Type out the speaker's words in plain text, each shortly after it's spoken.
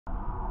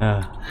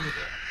Oh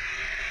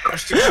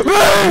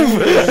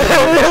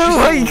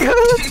my god!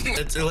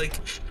 It's like,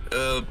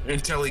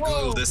 until I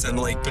Google this and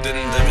like put it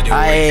in the video.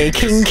 Aye,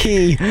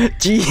 kinky!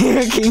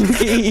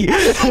 Kinky!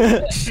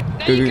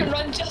 Now you can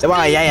run just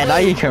Wow, yeah, now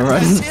you can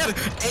run.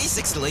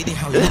 A6 lady,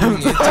 how you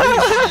doing it?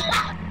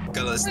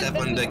 Gotta step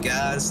on the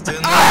gas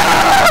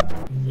tonight.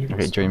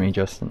 Okay, join me,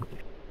 Justin.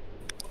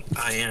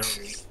 I am.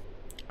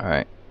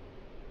 Alright.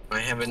 I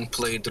haven't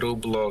played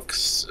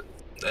Roblox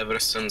ever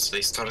since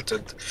I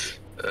started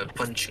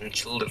punching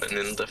children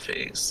in the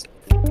face.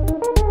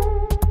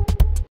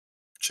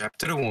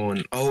 Chapter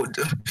 1. Oh,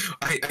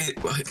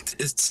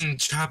 it's in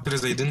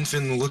chapters. I didn't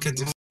even look at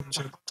the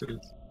chapters.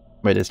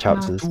 Wait, there's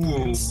chapters.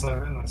 Ooh.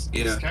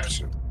 Yeah.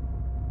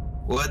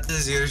 What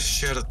is your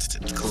shirt,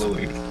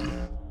 Chloe?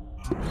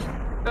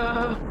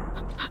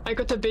 I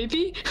got a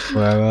baby?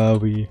 Where are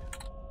we?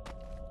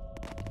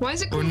 Why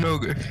is it Oh no.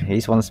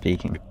 He's one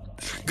speaking.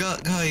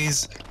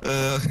 Guys,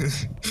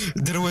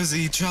 there was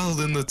a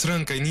child in the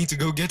trunk. I need to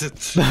go get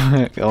it.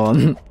 Go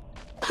on.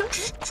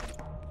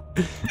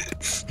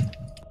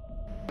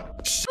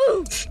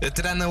 It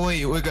ran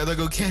away. We gotta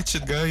go catch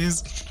it,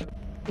 guys.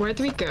 Where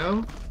do we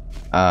go?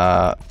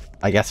 I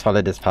guess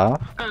follow this path.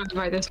 Oh,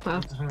 right, this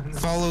path.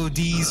 Follow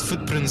these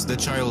footprints the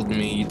child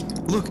made.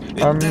 Look,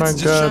 Oh that's my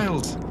the God.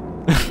 child.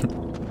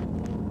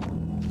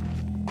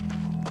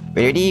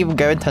 We didn't even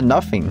go into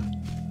nothing.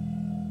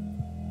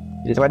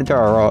 You just went into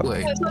a rock.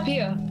 Wait. Oh, it's up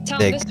here. Tell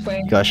Dig. this way.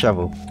 You got a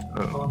shovel.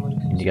 Oh.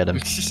 You get him.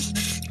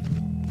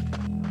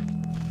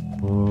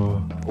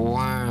 Ooh.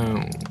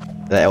 Wow.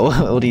 Like,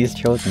 all these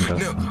children go.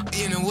 No,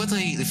 you know what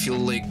I feel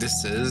like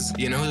this is?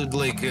 You know,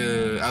 like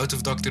out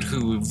of Doctor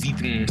Who,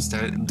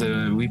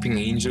 the weeping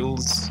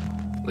angels,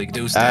 like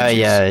those. Statues.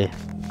 Yeah.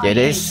 Yeah, it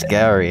is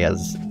scary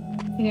as.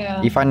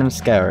 Yeah. You find them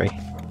scary?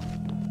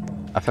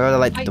 I feel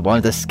like one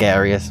of the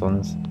scariest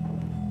ones.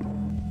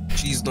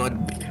 She's not.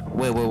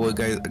 Wait,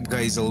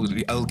 guys!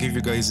 I'll give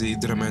you guys a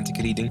dramatic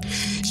reading.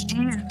 She's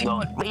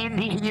not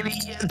really here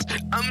yet.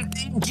 I'm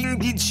taking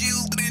the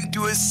children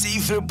to a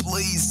safer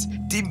place.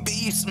 The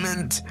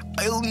basement.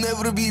 I'll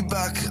never be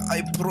back.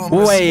 I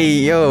promise.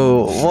 Wait,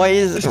 yo, why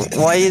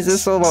is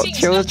this all about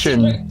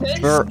children,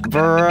 bro?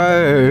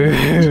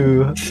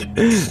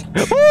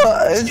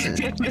 What?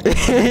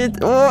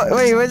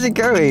 Wait, where's it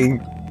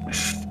going?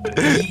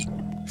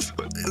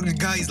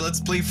 Guys, let's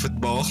play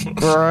football.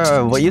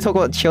 Bro, what you talk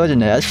about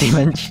children? It actually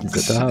mentions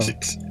it. Oh.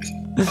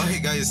 Oh, hey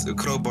guys, the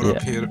crowbar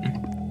up here.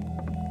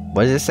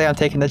 What does it say? I'm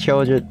taking the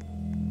children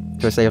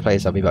to a safe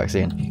place. I'll be back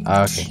soon.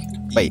 Ah, okay.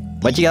 Wait,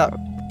 where'd you get?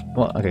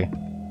 What? Okay,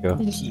 go.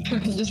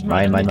 Just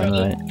Mine.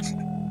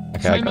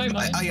 Okay,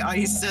 I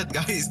I said,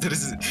 guys, there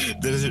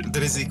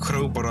is a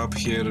crowbar up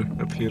here.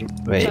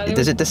 Wait,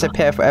 does it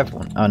disappear for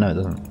everyone? Oh no, it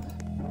doesn't.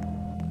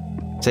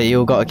 So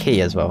you got a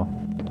key as well.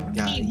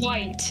 Yeah. Key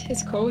white.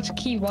 It's called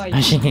key white.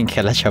 She can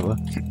kill each other.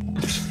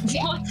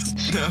 What?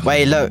 No.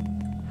 Wait, look.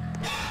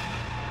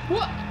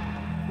 What?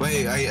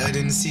 Wait, I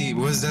didn't see.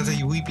 Was that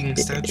a weeping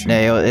statue?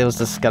 No, it was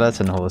the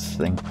skeleton horse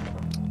thing.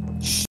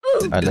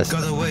 Alright, It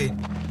got away.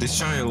 The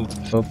child.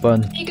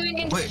 Open. Are you going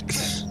into? Wait.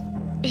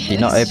 Did you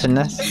not open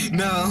this?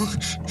 No.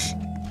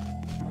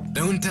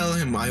 Don't tell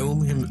him. I owe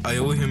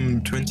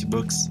him 20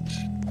 bucks.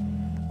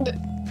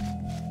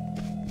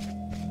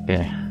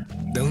 Okay.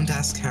 Don't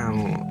ask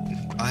how.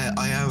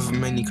 I have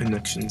many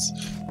connections.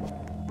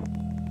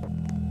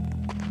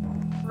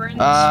 We're in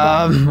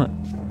the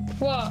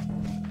What?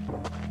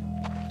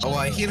 Oh,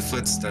 I hear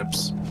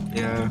footsteps.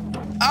 Yeah.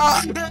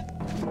 Ah!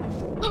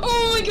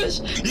 Oh my gosh!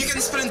 You can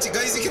sprint,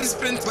 guys. You can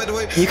sprint. By the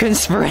way. You can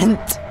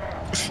sprint.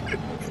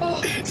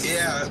 Oh.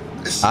 Yeah.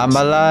 I'm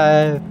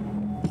alive.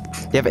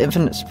 You have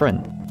infinite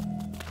sprint.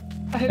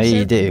 I hope Oh, so.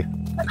 you do.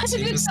 That's a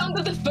good sound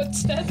of the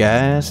footsteps.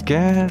 Gas.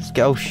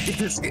 Oh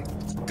shit.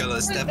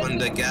 Gotta step on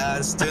the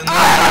gas tonight.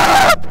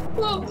 Ah!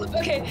 Whoa,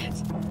 okay.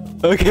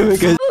 Okay, we're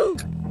good.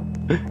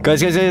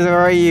 Guys, where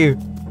are you?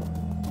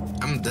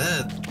 I'm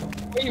dead.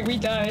 We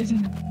died.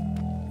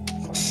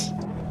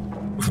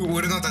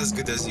 We're not as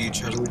good as you,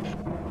 Charlie.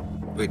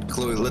 Wait,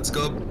 Chloe, let's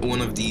go up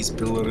one of these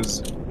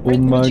pillars. Oh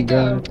Where'd my you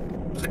go? god.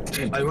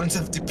 I want to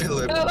have the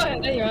pillar. Oh,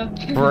 there you are.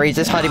 Bro, he's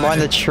just hiding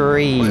behind the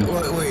tree.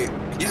 Wait.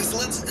 Yes,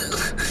 let's.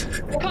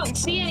 I can't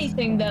see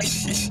anything then.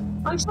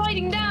 I'm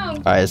sliding down.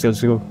 Alright,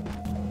 let's go.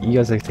 You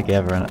guys are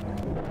together, innit?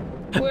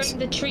 We're in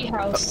the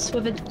treehouse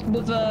with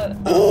a.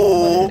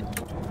 Oh!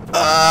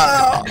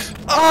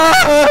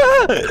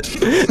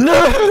 No!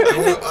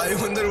 I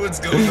wonder what's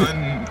going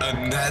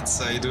on that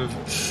side of.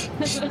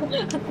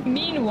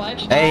 Meanwhile.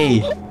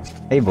 Hey!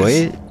 Hey,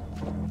 boy.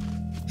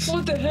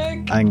 What the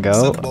heck? And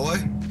What's go. up, boy?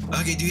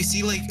 Okay, do you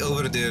see like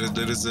over there?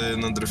 There is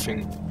another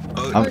thing.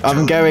 Oh,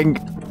 I'm going.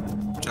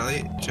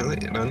 Charlie,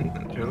 run,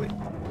 Charlie.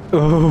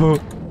 Oh.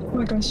 Oh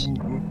my gosh.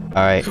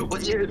 Alright.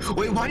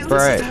 Wait, why does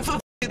Right. it have a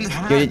f***ing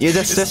hat? You're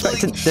It's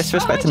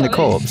disrespecting the Charlie.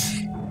 corpse.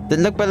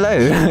 Then look below.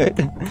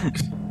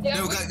 Yeah,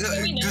 No,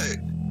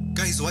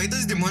 guys, why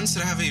does the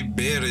monster have a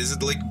bear? Is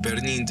it like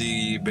burning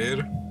the bear?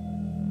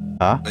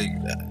 Huh?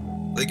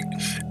 Like,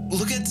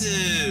 look at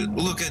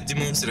the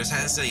monster. It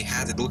has a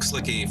hat. It looks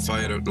like a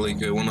fire,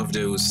 like one of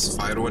those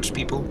Firewatch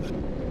people.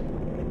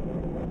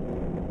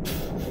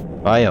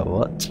 Fire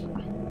what?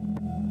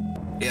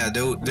 Yeah,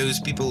 those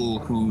people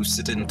who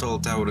sit in tall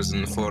towers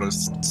in the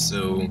forest.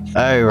 So.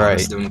 Oh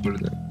right.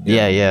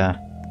 Yeah, yeah.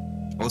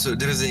 Also,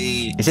 there's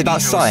a. Is it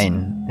that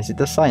sign? Is it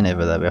the sign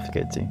over there we have to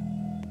go to?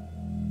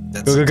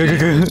 That's Go, go,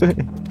 go, go,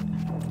 go.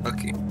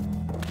 Okay.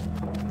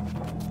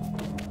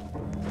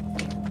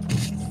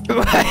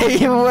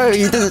 Wait, whoa,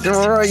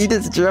 you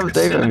just jumped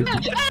over me.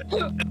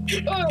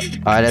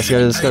 Alright,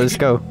 let's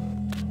go.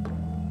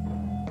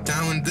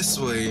 Down this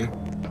way.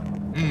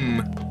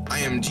 I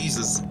am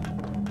Jesus.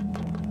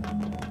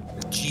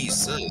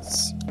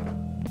 Jesus.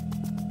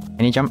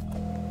 Can you jump?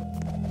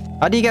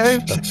 How do you get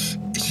over?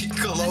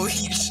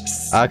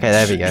 Okay,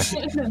 there we go.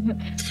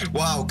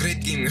 Wow,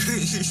 great game.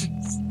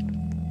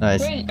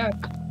 Nice. Wait,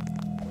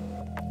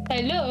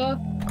 hello.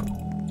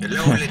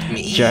 Hello, let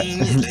me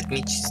in. Let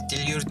me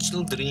steal your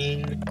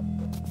children.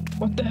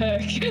 What the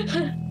heck?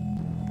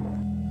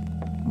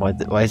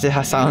 Why is it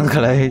her sound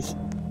close?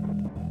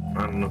 I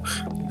don't know.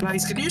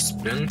 Guys, can you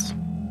sprint?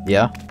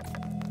 Yeah.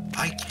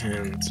 I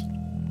can't.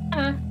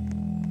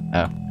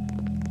 Oh.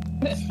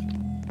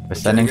 We're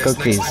sending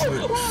cookies.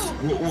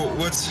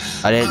 What?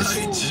 I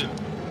didn't.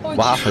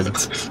 What happened?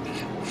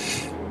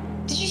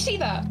 Did you see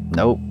that?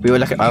 Nope. We were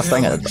looking. I was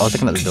looking at the door.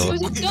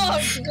 It was a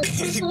dog. It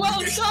was a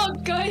wild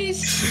dog,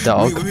 guys.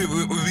 Dog. We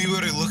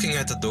were looking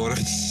at the door.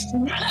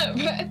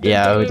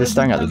 Yeah, we're just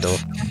staring at the door.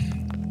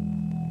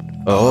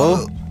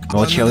 Oh,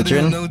 more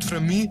children. Note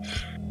from me.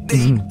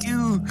 They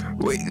do.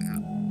 Wait,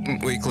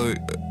 Chloe.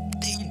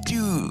 They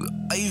do.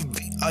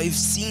 I've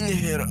seen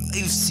her.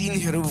 I've seen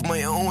her with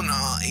my own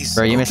eyes.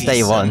 Bro, you missed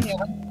day one.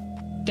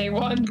 Day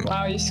one?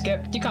 Wow, you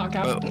skipped. You can't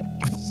count.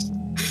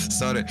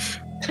 Sorry.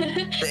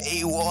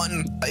 Day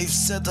one. I've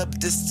set up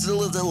this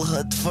little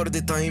hut for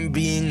the time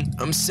being.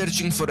 I'm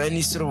searching for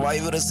any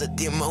survivors at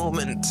the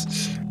moment.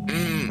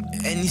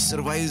 Any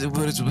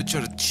survivors which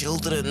are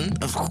children,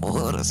 of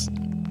course.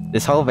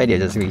 This whole video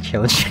just be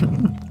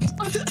children.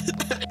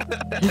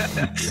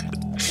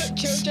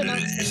 Children.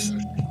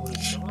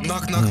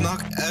 Knock, knock,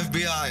 knock.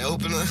 FBI,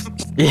 open up.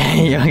 Yeah,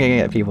 you're gonna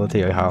get people to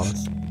your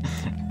house.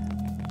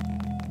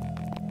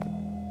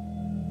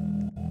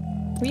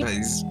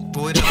 Guys,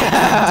 boy,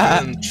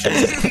 I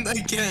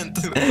can't.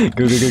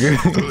 Go.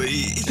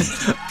 Wait.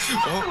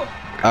 Oh.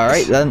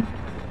 Alright then.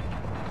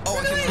 Oh,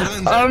 I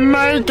can run. Oh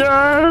my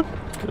god!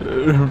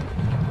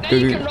 Now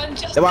you can run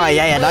just. Wow,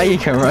 yeah, now you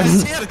can run.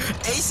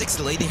 A6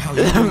 lady, how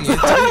you doing it?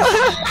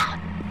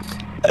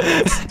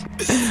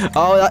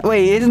 Oh,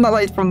 wait, isn't that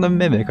like from the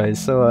Mimic? I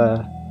saw,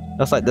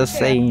 that's like the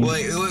same.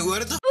 Wait, where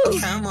the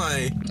fuck am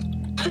I?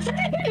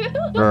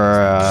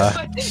 Bruh.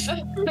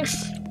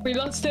 We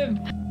lost him.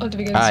 Oh, did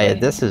we go Ah, this yeah, way?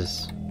 this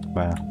is.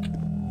 Wow.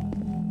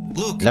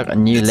 Look, Look, a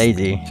new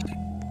lady.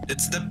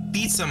 It's the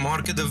pizza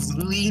market of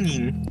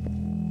LIThuanian.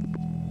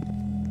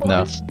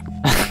 No.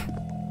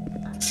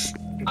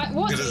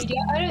 What lady?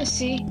 I don't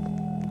see.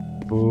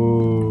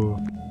 Ooh.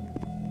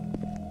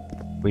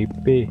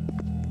 Weepy.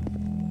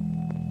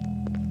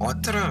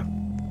 Otra?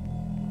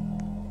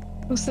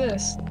 What's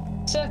this?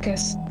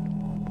 Circus.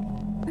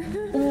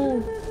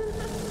 Ooh.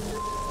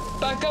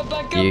 Back up,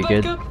 You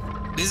good? up.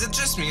 Is it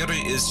just me or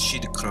is she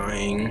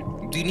crying?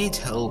 Do you need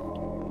help?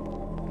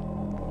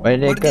 Where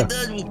did it go?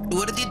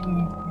 Where did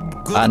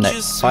Ah, no,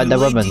 gorgeous find the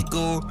lady woman.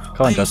 go? Come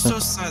on, I'm Justin. so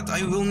sad.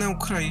 I will now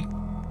cry.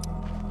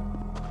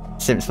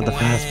 Sims for the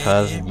first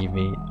person you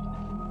meet.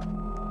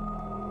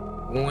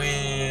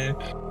 Where?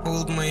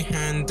 Hold my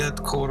hand,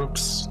 that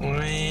corpse.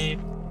 Where?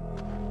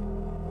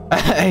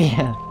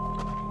 Yeah.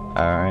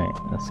 Alright,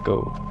 let's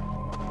go.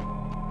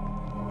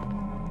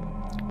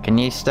 Can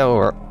you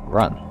still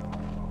run?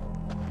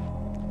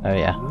 Oh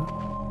yeah.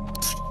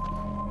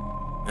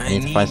 I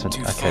need to find need some-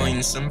 to okay.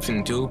 find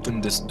something to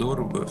open this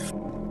door with.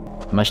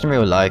 Imagine in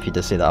real life you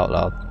just say that out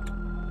loud.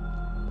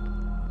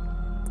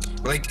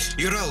 Like,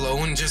 you're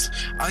alone, just,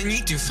 I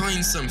need to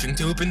find something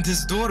to open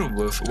this door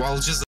with, while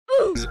just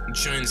a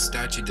giant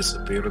statue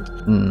disappeared.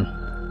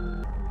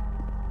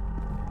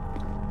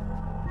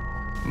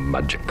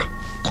 Magic.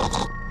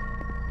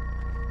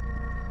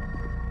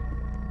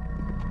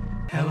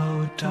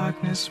 Hello,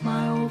 darkness,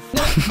 my old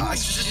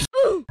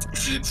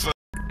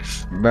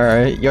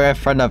Bro, you're in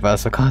front of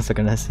us, of course we're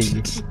gonna see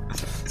you.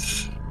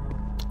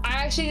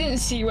 I actually didn't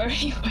see where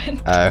he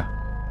went. Oh.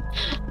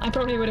 I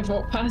probably would have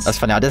walked past. That's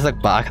funny, I just look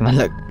back and then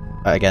look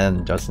again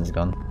and Justin's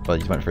gone.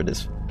 But he went through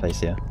this place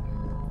here.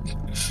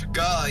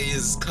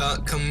 Guys,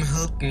 come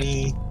help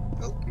me.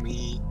 Help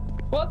me.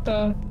 What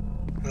the?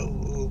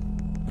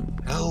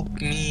 Help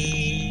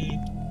me.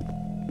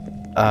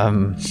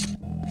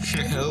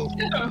 Help.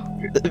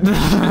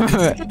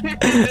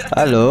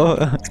 Hello.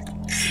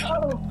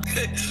 Oh.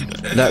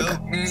 Look.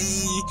 Help me.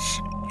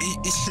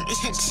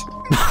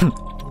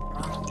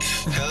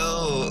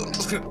 Help.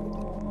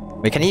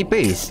 Wait, can you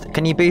boost?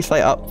 Can you boost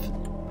like up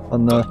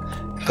on the...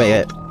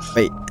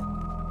 Wait.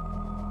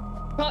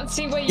 Can't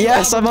see where you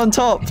Yes, are. I'm on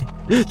top!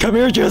 Come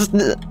here,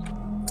 Justin!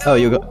 Oh,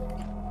 you got...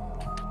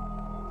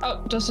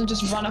 Oh, Justin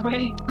just run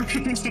away.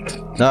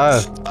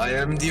 No. I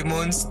am the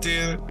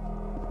monster.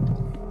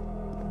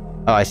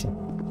 Oh, I see.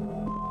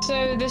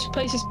 So this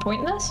place is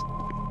pointless?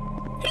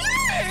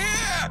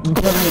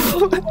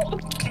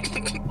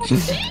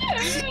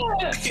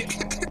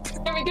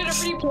 Can we get a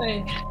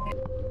replay?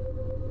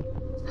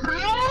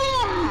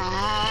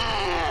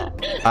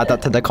 Add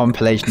that to the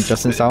compilation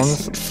Justin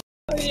songs.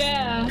 Oh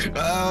yeah.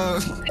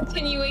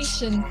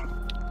 Continuation.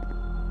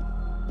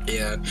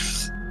 Yeah.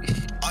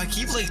 I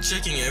keep like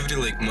checking every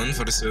like month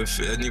or so if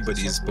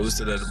anybody's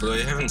posted that, but I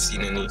haven't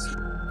seen any.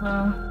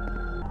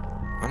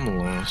 I'm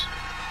lost.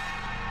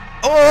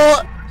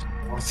 Oh!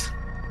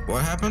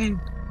 What happened?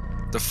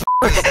 The f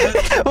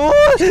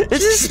Oh! It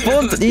just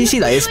spawned. Do you see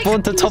that? It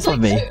spawned on top of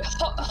me.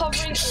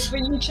 Hovering over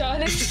you,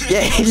 Charlie.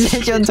 Yeah, it's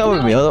literally on top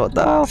of me. What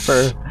the hell,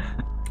 bro?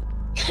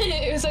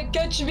 It was like,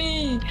 catch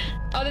me.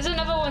 Oh, there's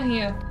another one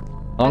here.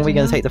 How long are we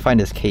gonna take to find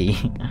this key?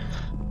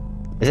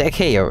 Is it a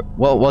key or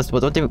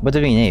what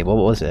did we need? What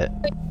was it?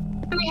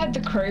 We had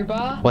the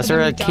crowbar. Was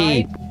there a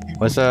key?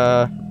 Was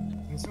what's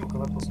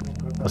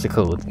it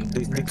called?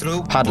 The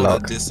crowbar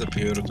Padlock.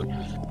 disappeared.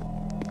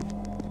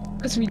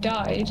 Because we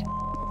died.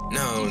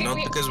 No, not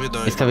because we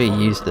died. It's because we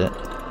used it.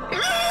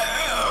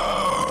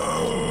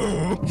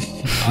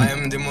 I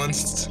am the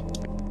monster.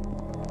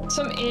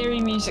 Some eerie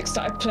music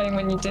started playing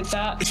when you did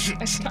that.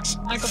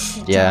 I got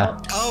freaked Yeah.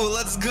 out. Oh,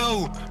 let's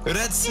go!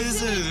 Red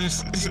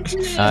scissors!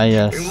 Ah,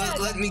 yes.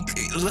 Let me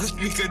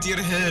cut your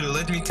hair.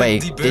 Let me cut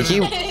Wait, the did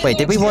you? Wait,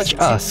 did we watch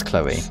Us,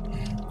 Chloe?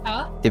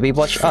 Huh? Did we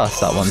watch Us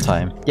that one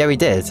time? Yeah, we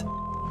did.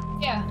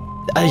 Yeah.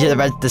 Oh, yeah,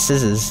 the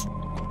scissors.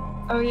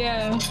 Oh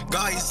yeah.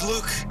 Guys,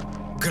 look!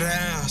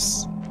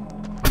 Grass!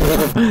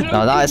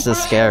 No, that is the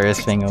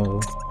scariest thing of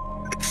all.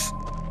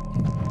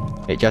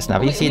 Wait, Justin,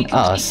 have you seen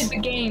Us? The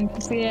game.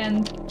 It's the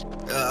end.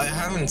 I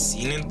haven't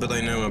seen it, but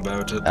I know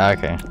about it.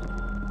 Okay.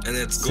 And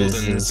it's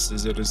golden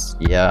Scissors. scissors.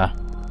 Yeah.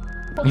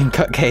 We can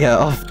cut Kaya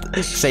off.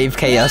 Save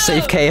Kaya,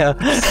 save Kaya.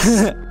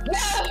 No!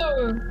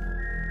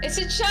 It's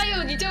a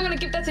child! You don't want to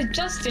give that to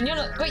Justin. You're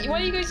not. Wait,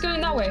 why are you guys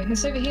going that way?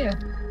 It's over here.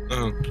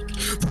 Oh.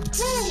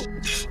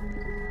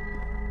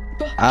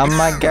 Oh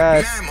my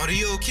god. Ma'am, are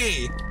you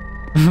okay?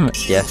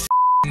 Yes.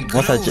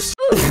 What I just.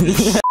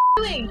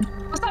 Doing?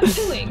 What's that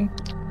doing?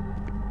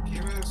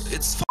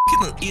 It's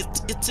fucking.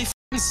 It's a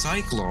fucking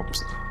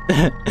cyclops.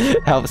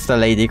 Helps the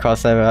lady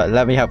crossover.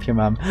 Let me help you,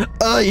 ma'am.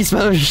 Oh, you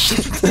smell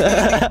shit.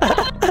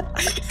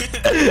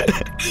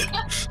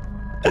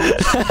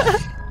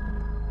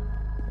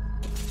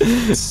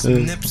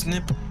 Snip,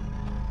 snip.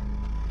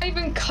 I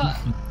even cut.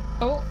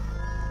 Oh.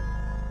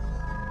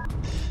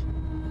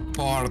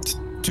 Part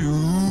 2.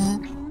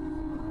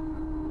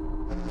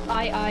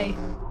 Aye,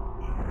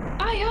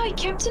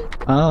 Captain.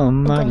 Oh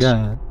my gosh.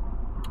 god.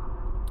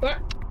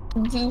 Where?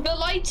 The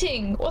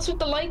lighting. What's with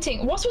the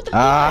lighting? What's with the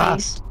Ah.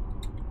 eyes?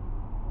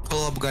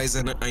 Hold up, guys,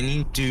 and I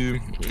need to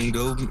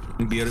go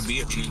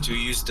BRB. I need to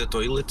use the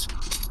toilet.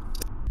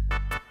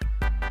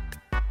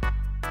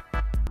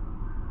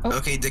 Oh.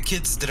 Okay, the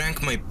kids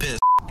drank my piss.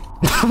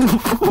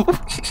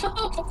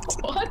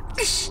 What?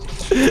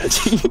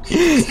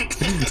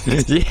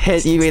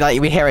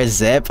 we hear a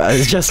zip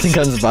as Justin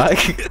comes back.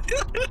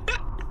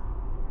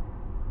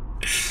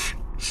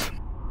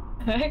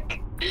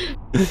 Heck?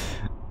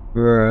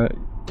 Right.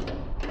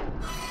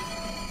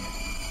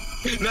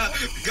 Nah,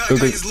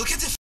 guys, look at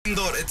the f***ing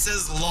door. It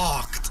says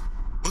locked.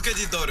 Look at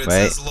the door. It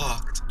Wait. says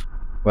locked.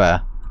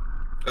 Where?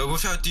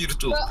 Without your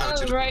tool.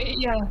 Oh, right,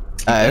 yeah.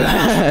 Oh.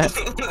 Yeah.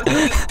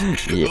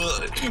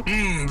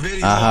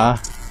 Very Uh-huh.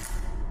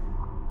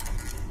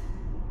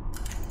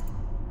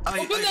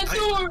 Open that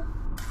door!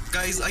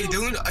 Guys, I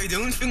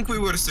don't think we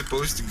were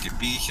supposed to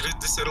be here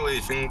this early. I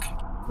think.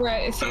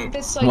 Right, I think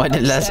this like Why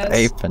did let's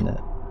upstairs. open it?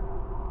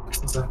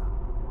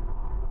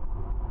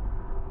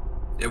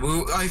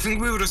 Yeah, I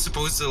think we were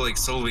supposed to like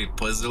solve a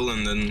puzzle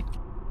and then.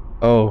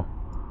 Oh,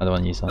 I don't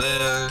want to use that.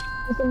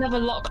 There's another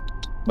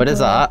locked. What is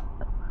that?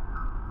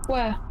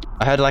 Where?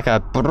 I heard like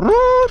a phone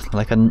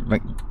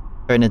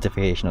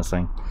notification or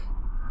something.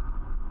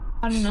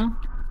 I don't know.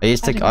 I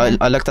don't know.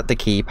 I looked at the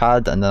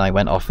keypad and then I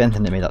went off it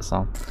and it made that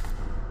sound.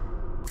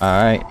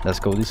 Alright, let's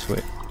go this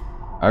way.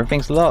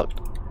 Everything's locked.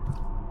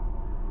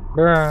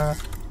 Bruh.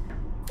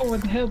 Oh,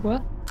 what the hell,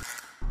 what?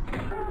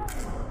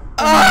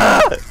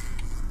 Ah!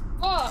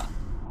 What?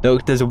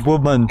 Look, there's a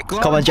woman. Go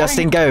Come on, on,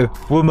 Justin, go.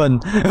 Woman.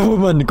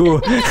 Woman, go.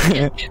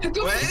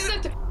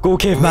 Go,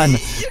 caveman.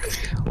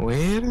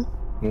 Where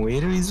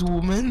is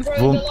woman?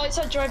 Bro, Wom- the lights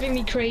are driving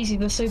me crazy.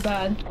 They're so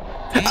bad.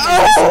 Is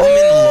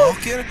woman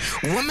locker?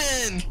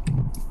 Woman!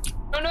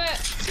 Run away!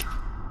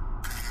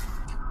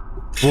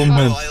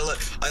 Woman. Oh,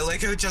 I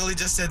like how Charlie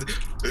just said,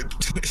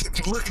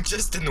 look,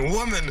 Justin,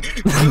 woman,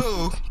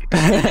 go!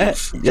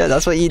 Yeah,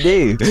 that's what you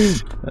do.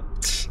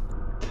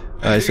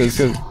 Alright, so let's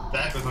go.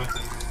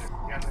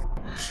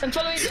 I'm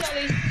following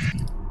Charlie.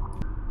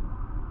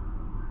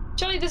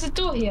 Charlie, there's a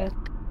door here.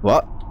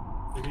 What?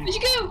 Where'd you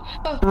go?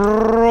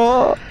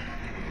 Oh.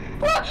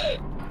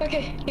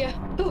 Okay, yeah.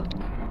 Ooh. Oh,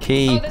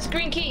 Key. there's a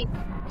green key.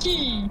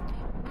 Key.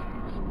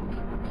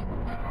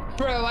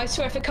 Bro, I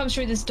swear if it comes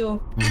through this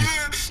door.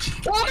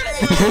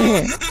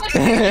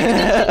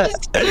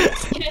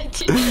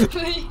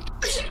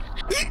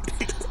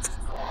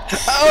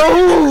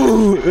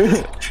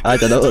 Oh! I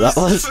don't know what that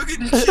was.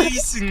 Fucking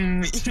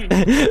chasing me.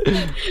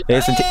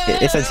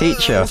 It's a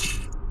teacher.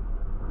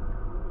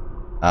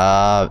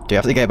 Do you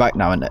have to get back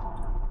now, innit?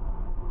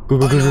 Go,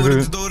 go, I go, know go, where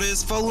go. the door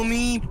is. Follow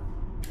me.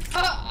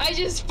 I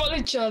just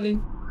followed Charlie.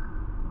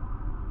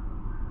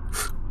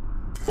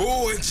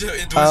 Oh, it was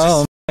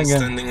Oh, just my God.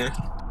 standing there.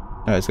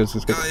 Alright,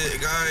 let's go.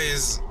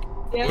 Guys,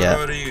 Yeah. Yeah.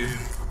 where are you?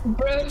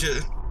 Bro.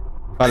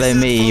 Follow I said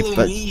me, follow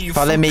but me, you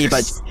follow me,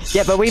 fuckers. but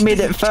yeah, but we made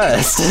it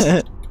first.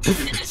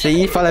 So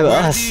you follow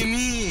What us. do you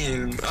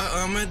mean?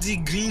 I'm at the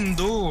green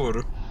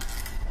door.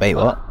 Wait,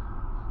 what?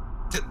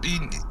 You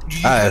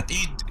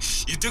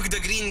took the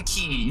green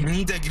key. You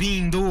need a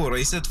green door.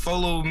 I said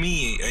follow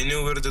me. I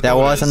know where the There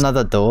door was is.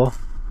 another door.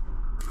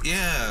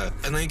 Yeah,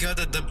 and I got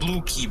the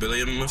blue key, but I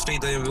am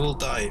afraid I will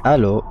die.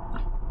 Hello.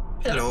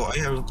 Hello, I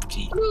have a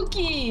key.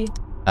 Rookie.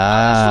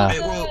 Ah.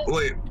 Hey,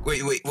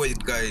 wait,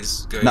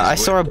 guys. No, I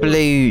saw a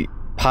blue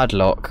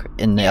padlock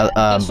in the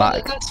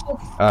back.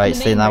 Alright,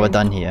 so now we're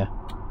done here.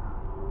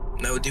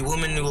 Now the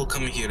woman will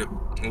come here.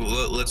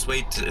 Let's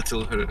wait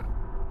till her.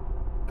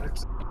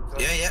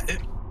 Yeah.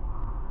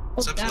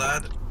 What's up,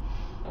 lad?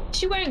 Is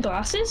she wearing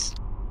glasses?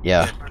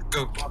 Yeah.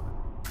 Go. Oh,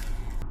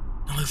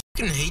 I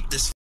fucking hate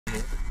this.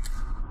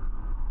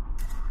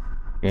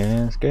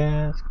 Yes.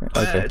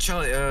 Okay.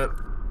 Charlie,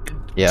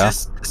 Yeah.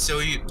 just so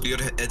your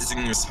editing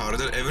is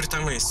harder, every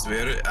time I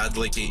swear, add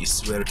like a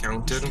swear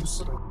counter.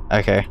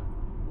 Okay.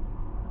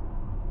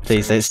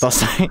 Please don't stop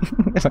saying.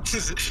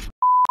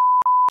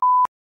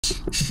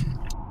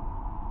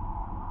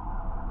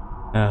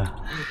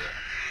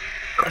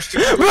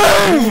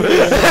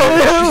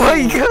 Oh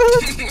my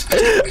god!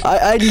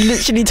 I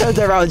literally turned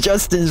around,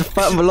 Justin's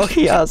fat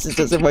blocky ass is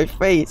just in my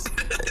face.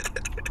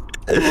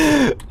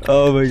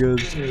 Oh my god.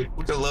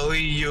 Hello,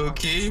 you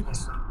okay?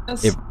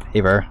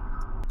 Hey bro.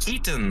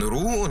 Keaton,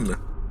 run!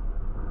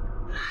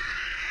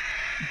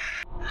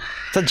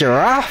 It's a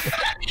giraffe!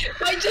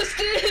 I just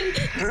did!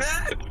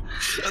 I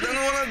don't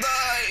wanna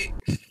die!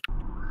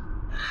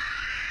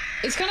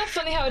 It's kind of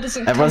funny how it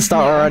doesn't Everyone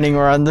start running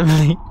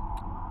randomly.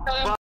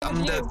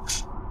 I'm dead.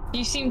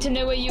 You seem to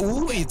know where you...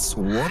 Ooh, it's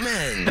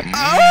woman!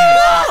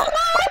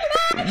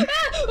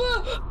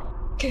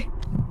 Okay.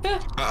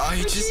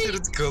 I just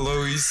heard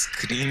Chloe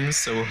scream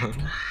so hard.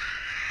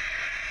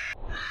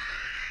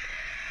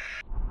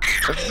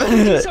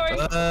 Sorry.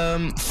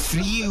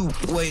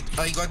 Wait,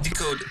 I got the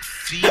code.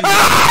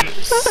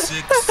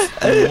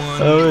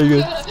 3161. Oh my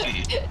god.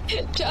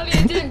 Charlie,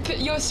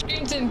 your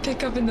scream didn't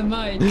pick up in the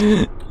mic.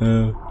 It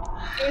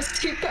was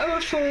too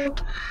powerful.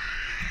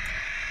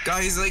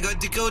 Guys, I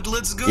got the code,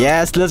 let's go!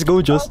 Yes, let's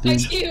go, Justin.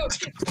 Thank you.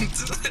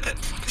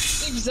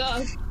 Leaves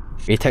us.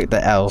 We took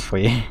the L for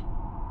you.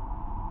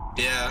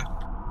 Yeah.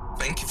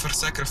 Thank you for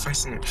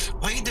sacrificing it.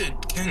 Why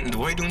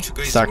don't you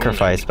guys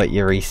Sacrifice, but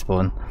you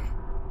respawn.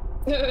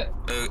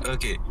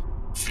 okay.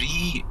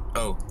 3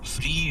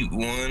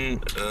 1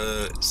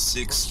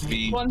 6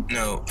 3 One.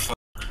 no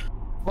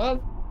Well,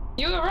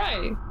 you were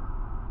right.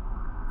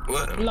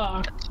 what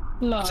Locked.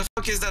 the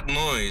fuck is that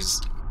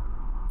noise?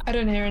 I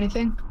don't hear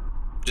anything.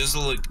 Just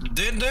like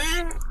did.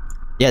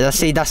 Yeah,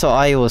 that's what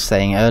I was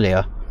saying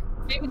earlier.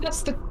 Maybe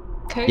that's the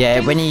code. Yeah,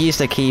 thing? when you use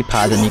the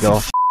keypad and you go,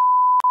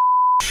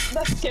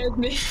 That scared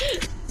me.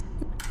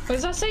 What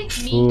does that say?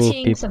 Ooh,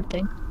 Meeting peop-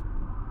 something.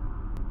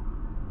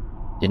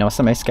 you know what's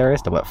the most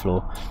scariest? The wet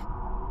floor.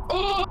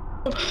 Oh!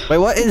 Wait,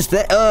 what is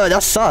that? Oh,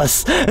 that's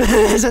sus!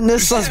 Isn't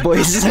this sus,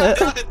 boys?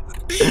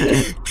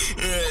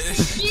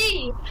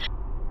 Gee!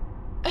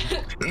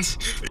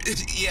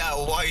 Yeah,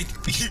 white.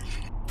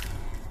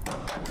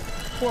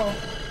 Whoa.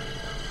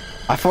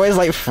 I thought it was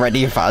like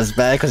Freddy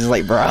Fazbear because it's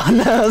like brown.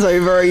 I was like,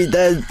 bro, he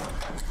dead.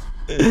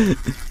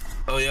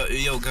 Oh yeah,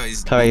 yo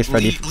guys, Chloe's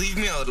Freddy. Leave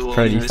me out alone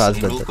Freddy in this room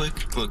Fazbear. real quick.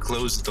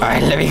 Close the door.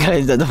 Alright, let me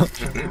close the door.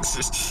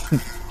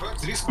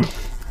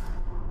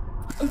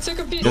 I'm so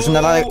confused. Doesn't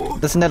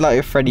that like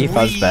a Freddy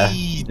Fazbear?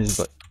 Weed. This is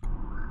like,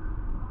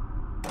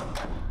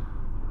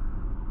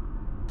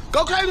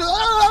 Go crazy!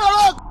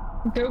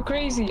 Go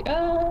crazy.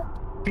 oh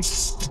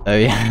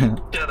yeah.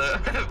 Shut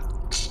up.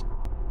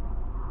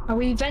 Are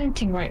we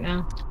venting right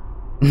now?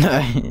 No,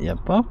 yeah,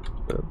 well,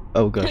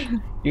 oh god.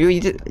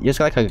 You just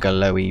like a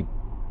glowy.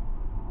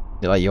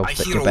 Like your I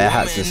hear your a bare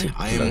hats is woman.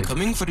 I am glowy.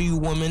 coming for you,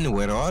 woman.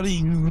 Where are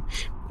you,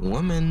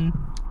 woman?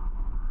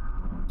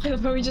 I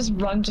love how we just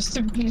run just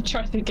to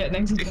try to get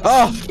next to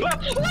Oh!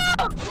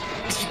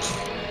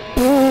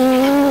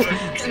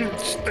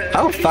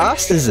 How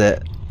fast is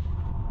it?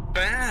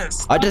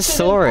 Fast. I just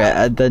saw it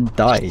and then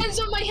died. Hands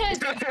on my head!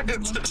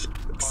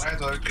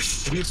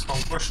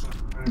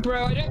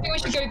 Bro, I don't think we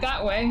should go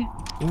that way.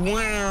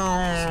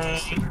 Wow.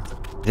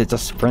 Is it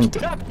just sprint?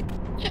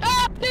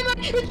 Ah! Never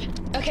mind!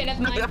 Okay,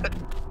 never mind.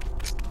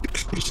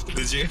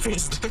 Did you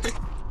guys die?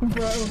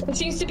 Bro, it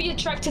seems to be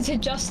attracted to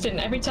Justin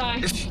every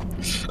time.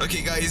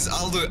 Okay, guys,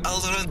 I'll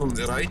run on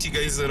the right. You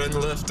guys run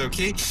left,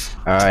 okay?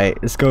 Alright,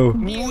 let's go.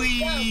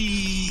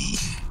 Wee.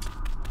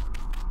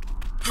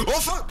 Oh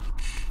fuck!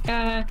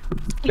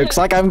 Looks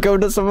like I'm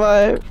going to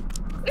survive.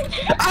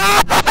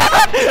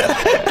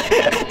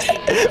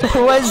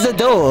 Where's the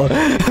door?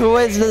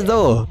 Where's the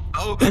door?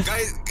 Oh,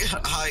 guys.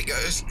 Hi,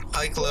 guys.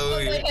 Hi,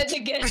 Chloe. My head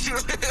again.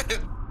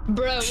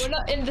 Bro, we're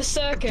not in the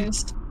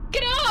circus.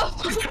 Get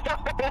off!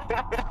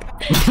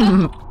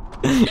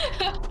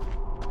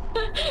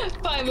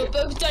 Fine, we'll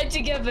both die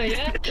together,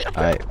 yeah?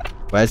 Alright,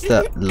 where's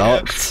the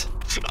locked?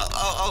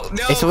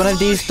 No, Is one of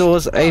these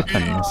doors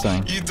open or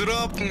something? You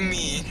dropped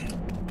me.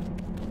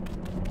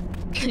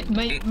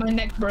 my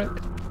neck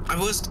broke. I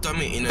was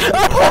dummy in it.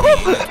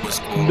 That was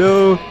cool.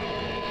 No.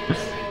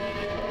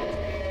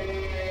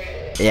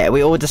 Yeah,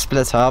 we all just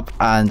split up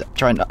and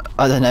trying to,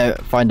 I don't know,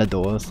 find a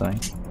door or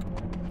something.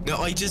 No,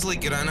 I just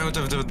like ran out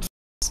of the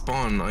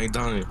spawn. I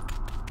died.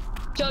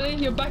 Johnny,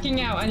 you're backing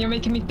out and you're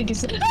making me think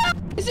it's... Ah!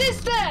 Is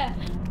this there?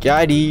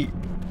 Daddy.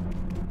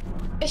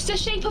 It's the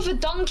shape of a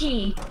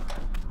donkey.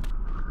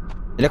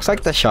 It looks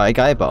like the Shy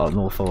Guy, but on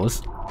all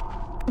fours.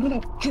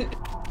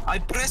 I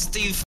pressed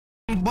the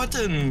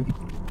button.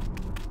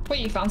 Wait,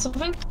 you found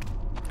something?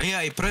 Yeah,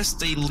 I pressed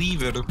the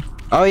lever.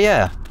 Oh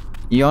yeah,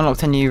 you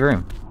unlocked a new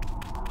room.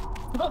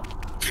 Oh.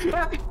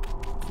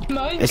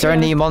 Is there a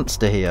new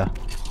monster here?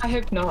 I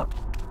hope not.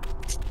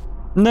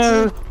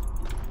 No.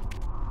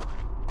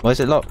 Why is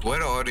it locked?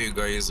 Where are you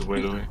guys, by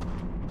the way?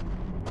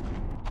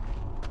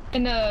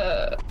 In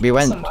a... We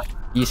went. somewhere.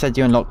 You said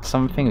you unlocked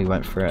something. We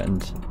went for it,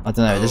 and I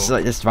don't know. This is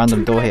like this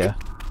random door here.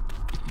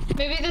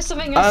 Maybe there's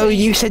something else. Oh,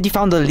 you said you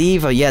found a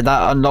lever. Yeah,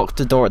 that unlocked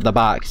the door at the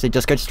back. So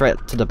just go straight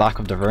to the back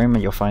of the room,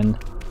 and you'll find.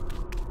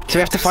 So we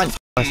have to find.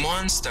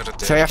 Monster there.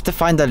 So we have to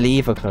find the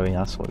lever, Chloe.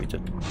 That's what we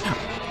did.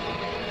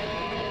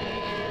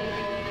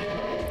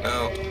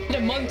 Oh. The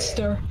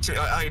monster.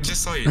 I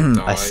just saw you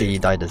die. I see you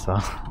died as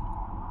well.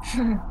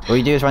 All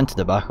you do is run to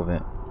the back of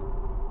it.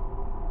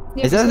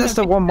 Yeah, Is there because just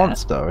the I don't one think that-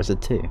 monster, or is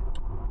it two?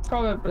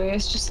 Probably.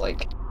 It's just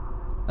like...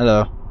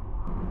 Hello.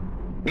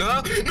 No, no.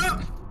 I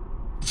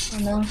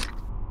don't know.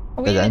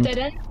 Are we Dead in a end? dead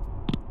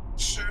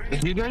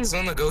end? Do you guys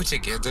wanna go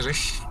together?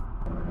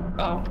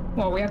 Oh,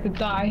 well, we have to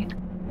die.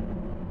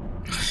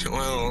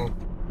 Well,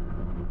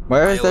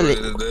 Where I is the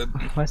already lever? did.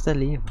 Where's the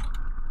lever?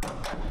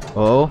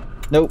 Oh,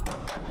 nope.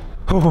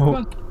 Come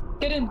on,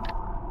 get in.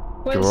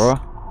 Where's... Drawer.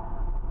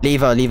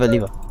 Lever, lever,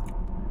 lever.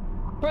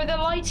 Bro, the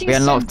lighting. We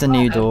unlocked a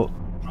new door.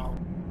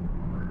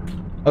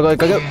 Oh, go,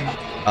 go, go.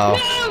 Oh,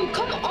 No,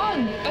 come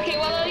on. Okay,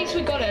 well at least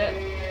we got it.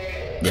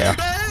 yeah.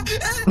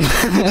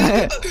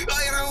 I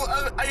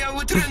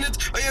outrun it.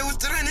 I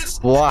outrun it.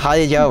 What? How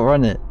did you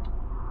outrun it?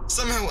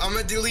 Somehow I'm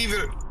at the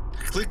lever.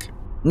 Click.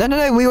 No, no,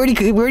 no. We already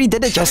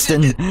did it,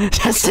 Justin.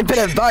 Justin, put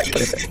it back.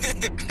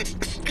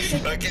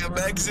 Okay, I'm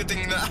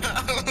exiting now.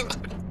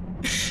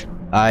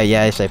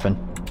 Yeah, it's open.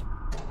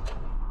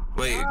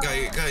 Wait,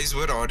 guys,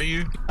 where are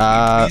you?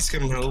 Please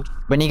come help.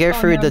 When you go Oh,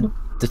 through no.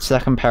 the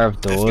second pair of I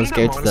doors, think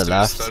go to the monster is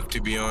left. stuck,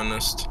 to be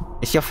honest.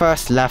 It's your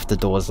first left. The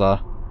doors are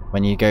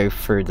when you go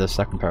through the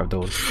second pair of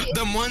doors.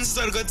 The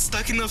monster got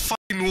stuck in a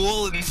fucking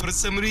wall, and for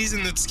some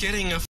reason it's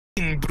carrying a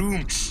fucking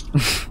broom.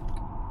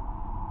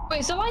 Wait,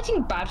 is the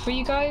lighting bad for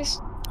you guys?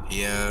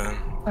 Yeah.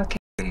 Okay.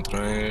 Fucking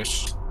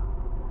trash.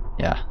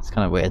 Yeah, it's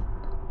kind of weird.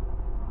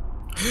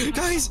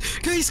 Guys,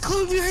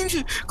 Chloe behind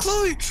you!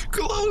 Chloe!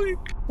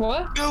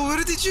 What? No,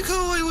 where did you go?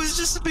 I was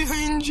just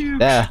behind you.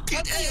 There.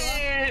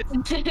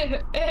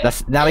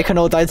 That's... Now we can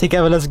all die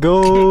together. Let's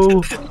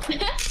go.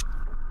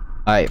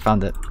 Alright,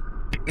 found it.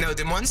 No,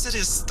 the monster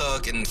is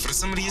stuck, and for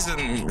some reason,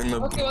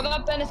 Okay, well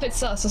that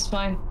benefits us, that's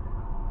fine.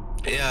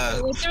 yeah.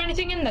 Was there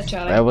anything in there,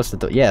 Charlie? Where was the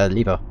door? Yeah,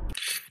 lever.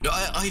 No,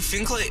 I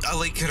think like I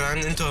ran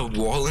into a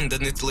wall, and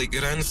then it like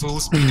ran full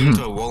speed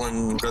into a wall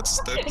and got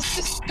stuck. It's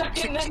just stuck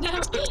in there now.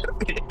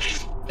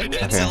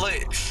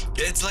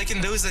 It's like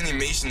in those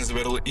animations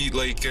where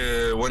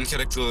one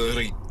character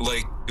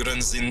like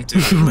runs into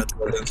the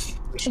metal.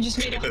 It just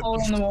made a hole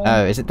in the wall.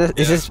 Oh, is it this?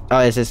 Is this? Oh,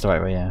 is this the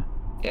right way? Yeah.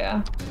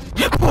 Yeah.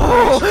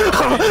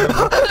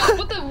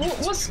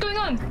 What's going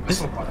on?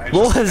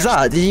 What was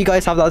that? Did you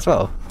guys have that as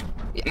well?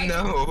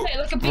 No. Hey,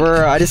 like a big...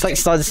 Bruh, I just like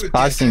started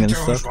spazzing and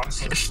stuff.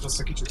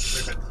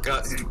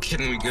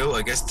 Can we go?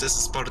 I guess this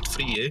is part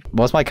 3, eh?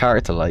 What's my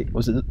character like?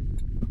 Was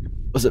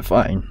it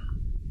fine?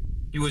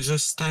 You were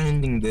just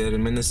standing there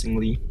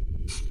menacingly.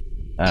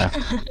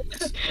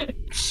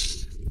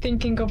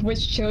 Thinking of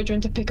which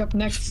children to pick up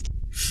next.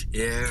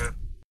 Yeah.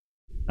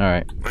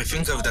 Alright. I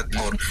think of that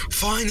more.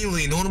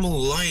 Finally, normal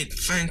light.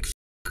 Thank.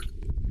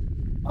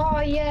 Oh,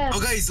 yeah. Oh,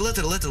 guys,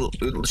 little,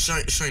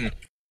 shine.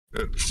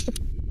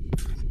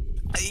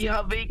 I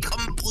have a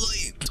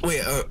complaint.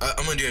 Wait,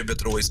 I'm gonna do a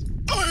better voice.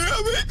 I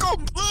have a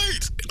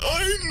complaint.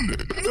 I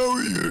know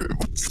you.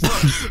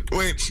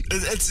 Wait,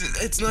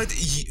 it's not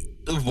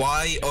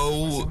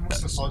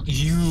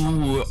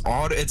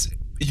Y-O-U-R. It's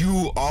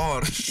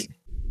U-R.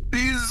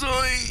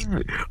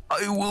 Design.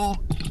 I will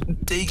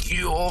take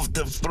you off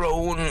the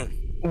throne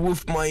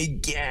with my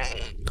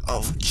gang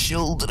of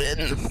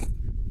children.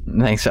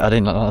 Thanks for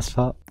adding that last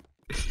part.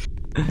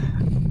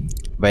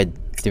 Wait,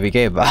 did we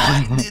go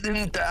back? I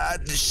didn't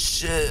add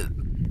shit.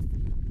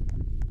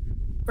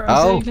 Or is it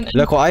Oh, even-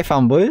 look what I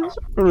found, boys.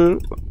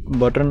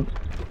 Button.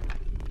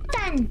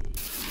 Bang!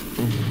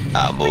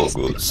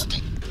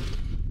 Amogus.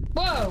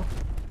 Whoa!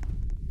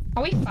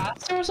 Are we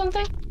faster or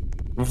something?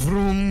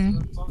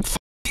 Vroom.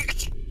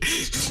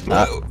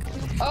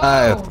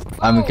 Oh,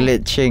 I'm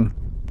glitching.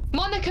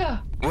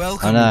 Monica!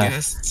 Welcome, I know.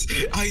 guests.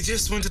 I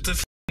just wanted to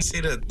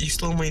say that you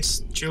stole my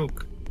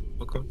joke.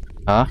 Okay.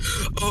 Huh?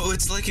 Oh,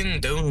 it's like in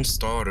Don't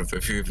Starve,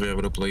 if you've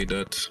ever played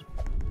that.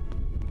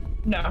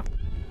 No.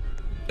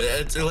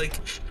 It's like,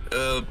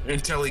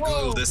 Charlie Whoa.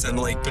 Google this and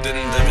like put it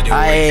in the video.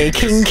 Aye, right?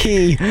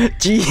 kinky.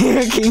 Gee,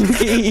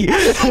 kinky.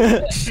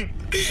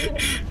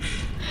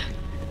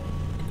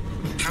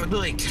 How do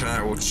I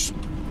crouch?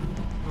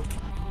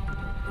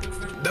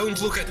 Don't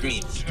look at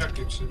me.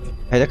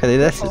 Hey, look at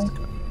this.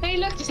 Hey,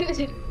 look!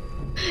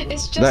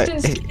 It's Look,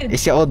 Justin's kid.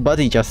 it's your old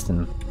buddy,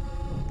 Justin.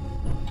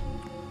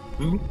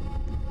 Who?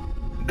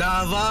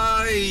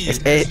 Davai!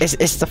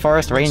 It's the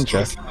forest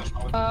ranger.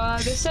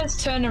 This says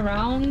turn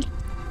around.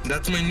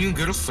 That's my new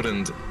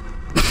girlfriend.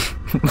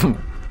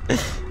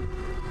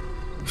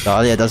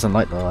 Dahlia doesn't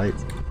like the light.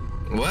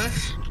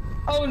 What?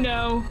 Oh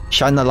no.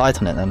 Shine the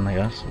light on it then, I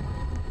guess.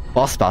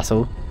 Boss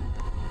battle.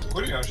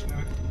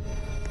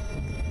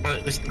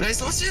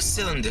 Guys, let's just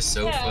sit on this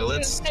sofa. Yeah,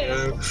 Let's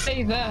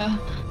stay there.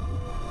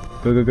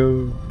 Go, go,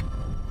 go.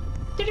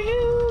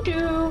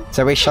 Do-do-do-do.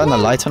 So we shine the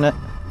light on it?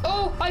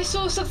 Oh, I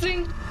saw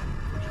something.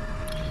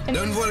 And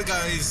Don't worry,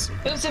 guys.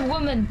 it was a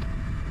woman.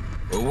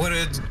 Where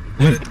did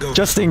it go?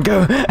 Justin,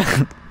 go!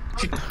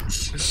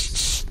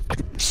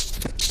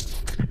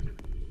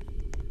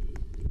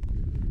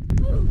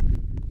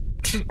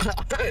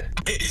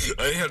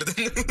 I heard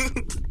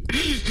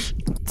it.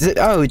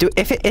 Oh,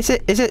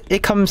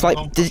 it comes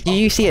like, did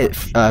you see it,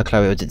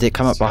 Chloe, or did it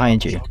come up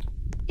behind you?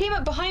 He came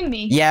up behind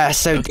me. Yeah,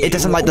 so Okay, it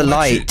doesn't like the watch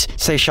light,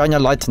 so shine your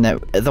light on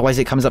it, otherwise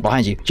it comes up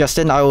behind you.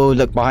 Justin, I will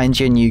look behind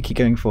you and you keep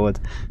going forward.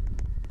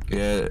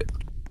 Yeah.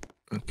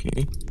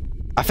 Okay.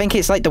 I think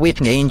it's like the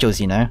Weeping Angels,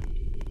 you know?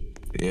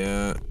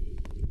 Yeah.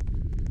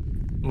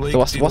 So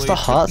what's the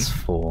hearts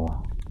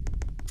for?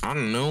 I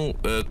don't know.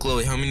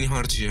 Chloe, how many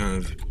hearts do you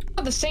have?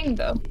 Not the same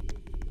though.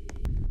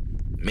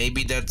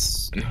 Maybe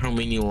that's how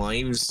many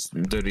lives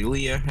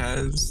Darilia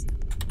has?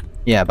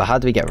 Yeah, but how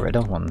do we get rid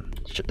of one?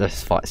 Should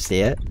let's see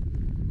it?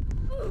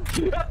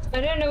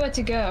 I don't know where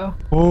to go.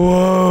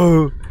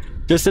 Whoa!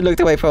 Justin looked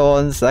away for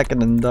 1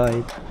 second and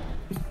died.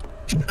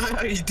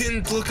 I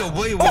didn't look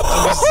away. I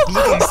was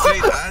looking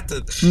straight at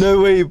it.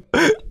 No way!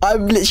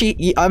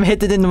 I'm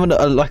hidden in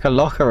like a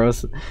locker or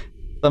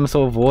some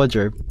sort of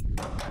wardrobe.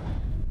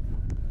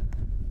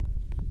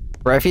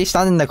 Bro, if you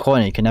stand in the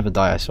corner, you can never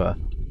die, I swear.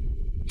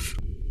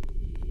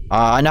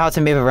 I know how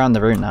to move around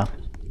the room now.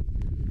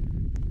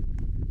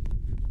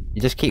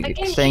 You just keep I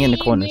can staying in the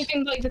hear you corners.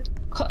 moving like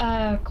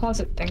the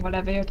closet thing,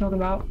 whatever you're talking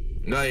about.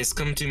 Guys,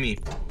 come to me.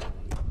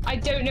 I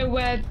don't know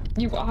where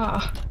you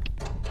are.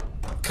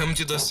 Come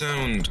to the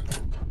sound.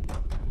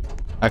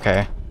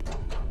 Okay.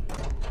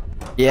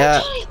 Yeah.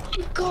 Oh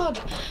my god!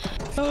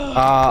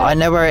 I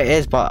know where it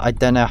is, but I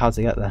don't know how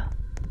to get there.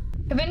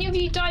 Have any of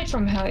you died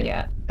from her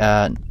yet?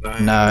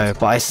 No,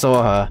 but I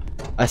saw her.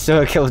 I saw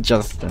her kill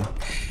Justin.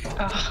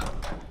 Ugh.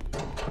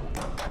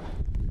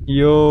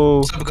 Yo.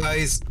 What's up,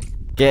 guys?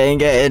 Get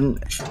in.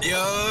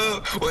 Yo!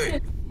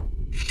 Wait.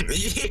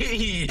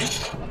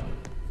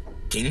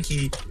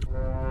 Kinky.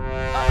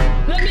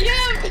 Let me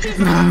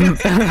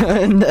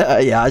out! No,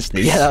 yeah,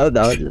 actually, yeah,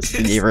 no, just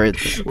leave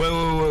it.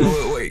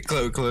 Wait,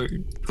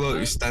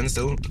 Chloe, stand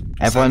still.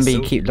 Everyone Stand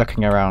still. keep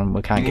looking around,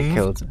 we can't get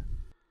killed.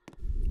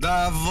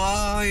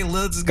 Davai,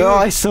 let's Go, go.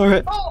 I saw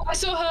it! Oh, I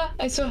saw her!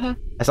 I saw her.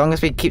 As long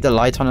as we keep the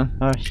light on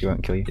her, she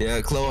won't kill you.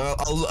 Yeah, Chloe,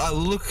 I'll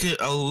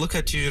look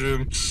at your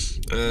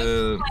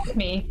Behind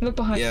me. Look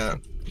behind me. yeah,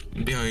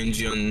 behind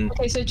you. And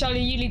Okay, so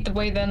Charlie, you lead the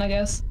way then, I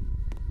guess.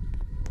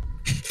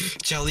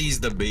 Charlie's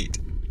the bait.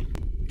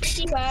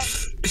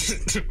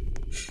 Piggyback.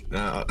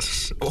 Nah.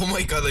 Oh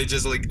my god, I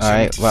just like.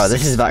 Alright, wow,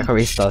 this is back where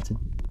we started.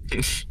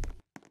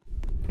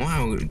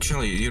 Wow,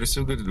 Charlie, you're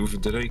so good with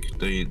the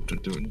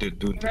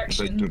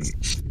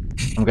Directions.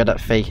 I'm good at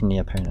faking the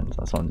opponents,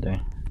 that's what I'm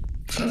doing.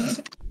 Do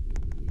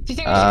you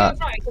think we should go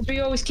right? Because we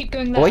always keep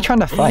going What there. are we trying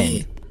to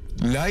find?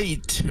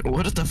 Light.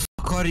 What the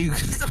fuck are you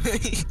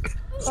doing?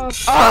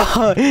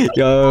 Oh,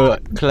 yo,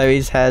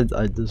 Chloe's head,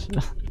 I just...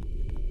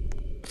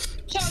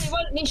 Charlie,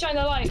 why don't you shine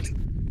the light?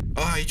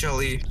 Oh, hi,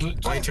 Charlie.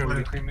 Hi,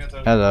 Charlie.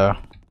 Hello.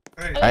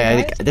 Hello,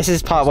 guys. This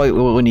is part where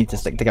we need to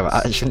stick together,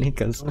 actually,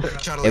 because...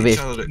 Charlie, Charlie.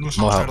 Charlie,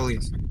 More help. Charlie.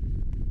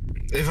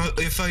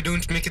 If I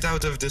don't make it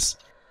out of this,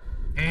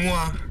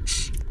 mwah,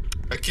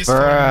 a kiss.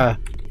 Bruh.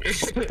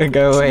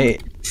 Go away.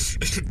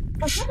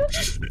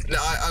 No,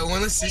 I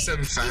want to see some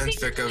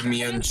fanfic of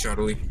me and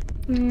Charlie.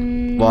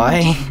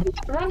 Why?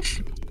 Run.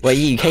 Were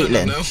you,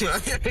 Caitlyn? No,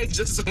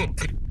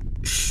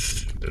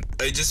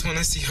 I just want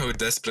to see how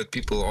desperate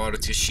people are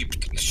to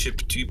ship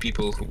two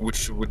people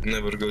which would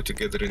never go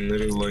together in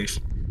real life.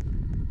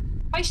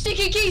 My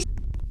sticky keys!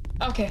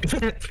 Okay. Shine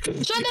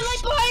the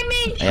light behind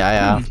me!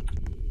 Yeah,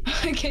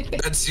 Okay.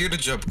 That's your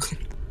job.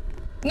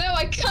 No,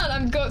 I can't.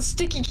 I've got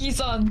sticky keys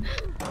on.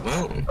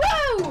 Well.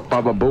 Whoa!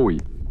 Baba Bowie.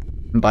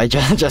 By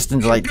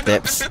Justin's like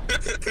dips.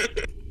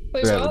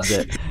 Wait, what?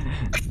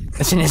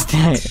 As soon as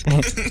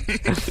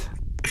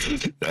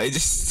I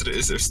just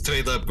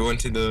straight up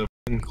went in the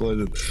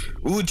closet.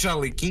 Ooh,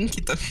 Charlie,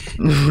 kinky.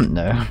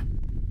 No.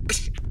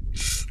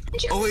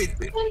 Oh wait,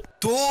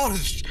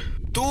 torch,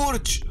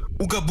 torch.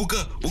 Ooga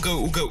booga,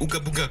 ooga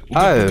booga.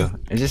 Oh,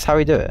 is this how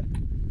we do it?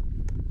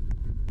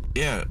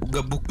 Yeah,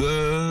 ooga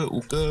booga.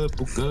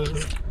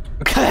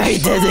 Okay, he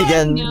did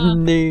again. No.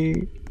 No.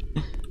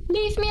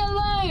 Leave me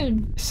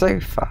alone. So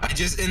far. I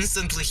just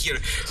instantly hear,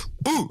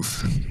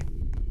 boof.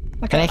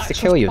 Can I actually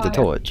kill you with the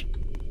torch?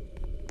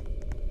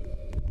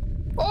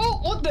 Oh,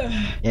 what the?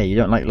 Yeah, you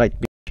don't like.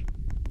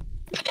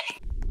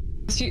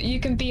 So you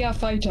can be our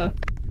fighter.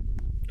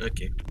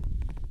 Okay.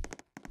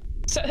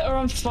 Set her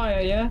on fire,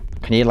 yeah?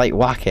 Can you like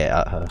whack it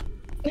at her?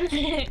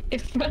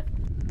 If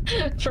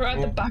throw at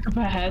the back of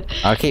her head.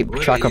 I'll keep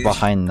Wait, track of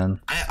behind then.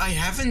 I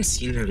haven't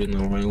seen her in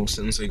a while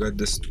since I got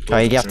this.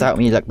 Okay, you have to help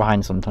me look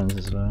behind sometimes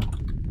as well.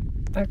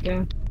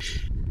 Okay.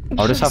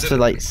 I'll just have to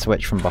like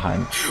switch from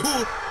behind.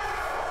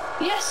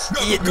 Yes!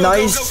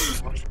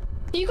 Nice! Go.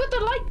 You got the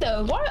light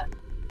though, what?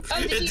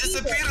 Oh, did It you use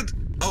it? disappeared.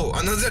 Oh,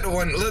 another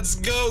one. Let's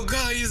go,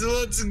 guys.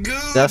 Let's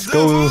go. Let's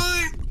go.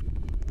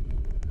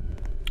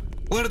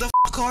 Where the f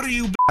are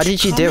you? How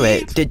did you do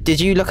it? Did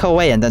you look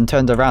away and then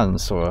turned around and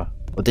saw her?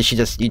 Or did you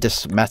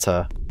just met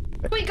her?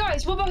 Wait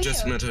guys, what about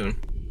Just here? met her.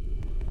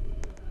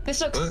 This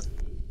looks... What?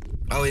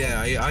 Oh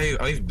yeah,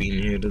 I've been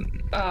here.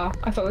 Oh,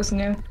 I thought it was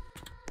new.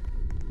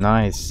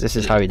 Nice. This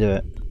is how we do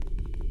it.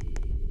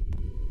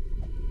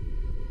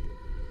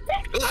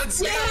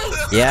 Let's go.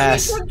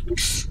 Yes.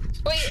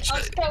 Wait,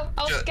 I'll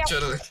scout.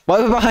 Charlie.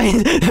 What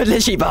behind?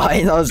 Literally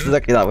behind. I was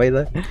looking that way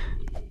though.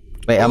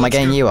 Wait, am I let's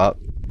getting go. you up?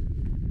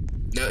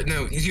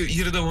 No,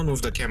 you're the one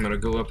with the camera.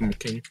 Go up,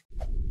 King.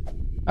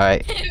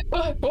 Alright,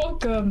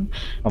 Welcome.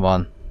 come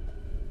on.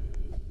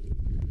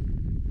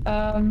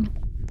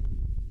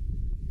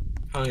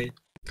 Hi,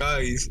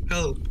 guys,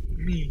 help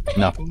me.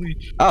 No.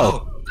 Please.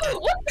 Oh.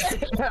 What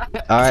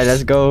the? Alright,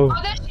 let's go.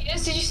 Oh, there she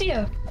is. Did you see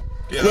her?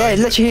 Yeah,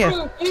 literally here.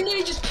 Oh, you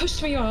nearly just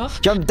pushed me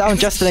off. Jump down,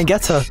 Justin, and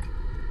get her.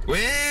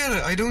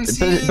 Where? I don't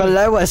see it.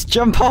 Below us,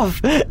 jump off.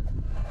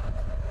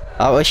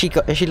 Oh, has she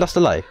lost a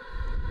life?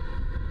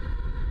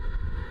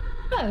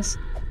 Yes.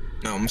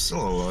 No, I'm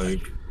still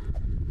alive.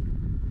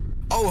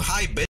 Oh,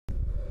 hi, bitch.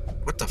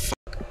 What the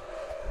fuck?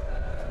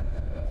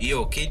 You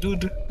okay,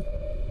 dude?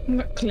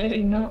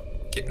 Clearly not.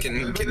 Can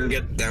you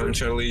get down,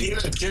 Charlie?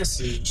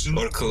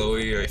 Or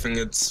Chloe? I think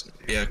it's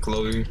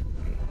Chloe.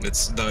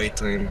 It's die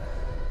time.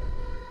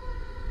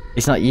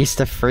 He's not used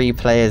to 3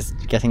 players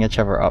getting each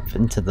other up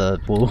into the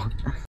wall.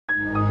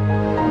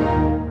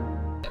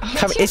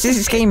 Is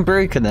this game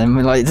broken then?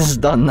 We're like, this is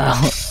done now.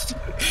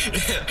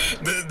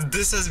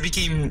 This has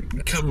become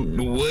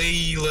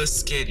way less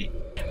scary.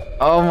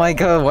 Oh my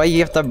god, why you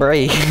have to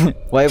break?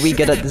 Why are we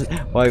good at this?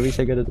 Why are we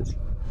so good at this?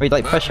 We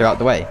like push her out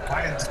the way.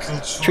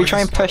 Should we try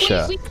and push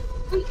her?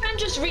 We can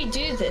just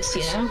redo this,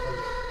 you know?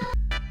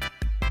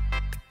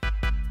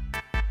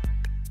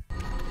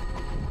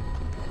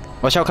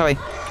 Watch out, Chloe.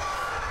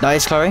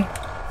 Nice, Chloe.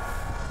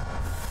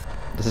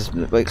 This is.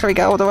 Wait, Chloe,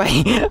 get out of the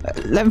way.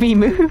 Let me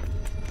move.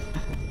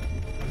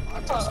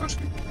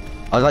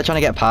 I was like trying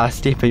to get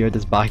past you, but you were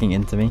just backing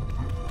into me.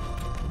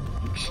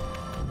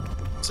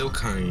 So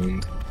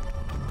kind.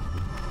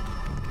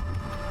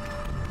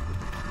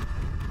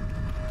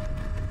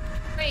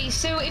 Wait,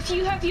 so if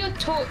you have your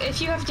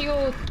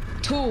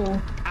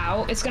tool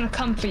out, it's gonna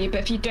come for you, but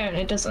if you don't,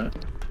 it doesn't.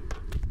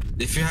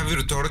 If you have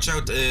your torch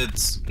out,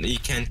 you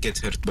can't get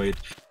hurt by it.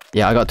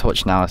 Yeah, I got a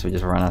torch now, so we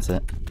just run at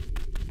it.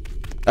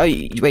 Oh,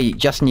 wait,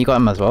 Justin, you got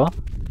him as well?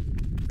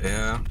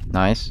 Yeah.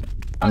 Nice.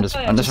 I'm just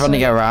just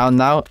running around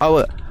now.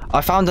 Oh,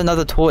 I found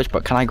another torch,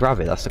 but can I grab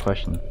it? That's the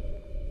question.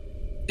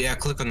 Yeah,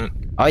 click on it.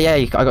 Oh yeah,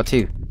 I got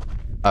 2.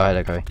 Oh,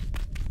 hello, Chloe.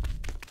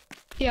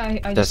 Yeah,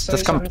 I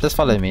Just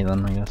follow me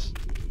then, I guess.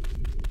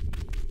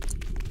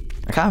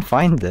 I can't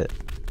find it.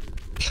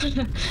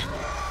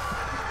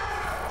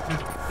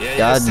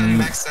 Yeah,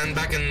 stand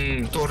back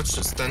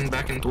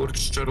and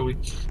torch, Charlie.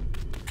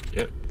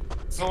 Yeah.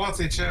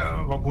 Zobaczcie,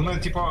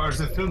 abonament tipo aż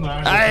ze filmu,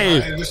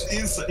 Hey!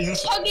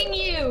 Hugging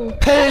you!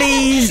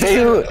 Please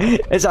do!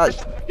 Is that...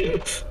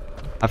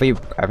 Have we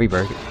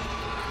broken?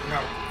 No.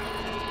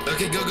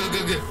 Okay, go.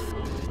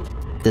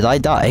 Did I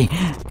die?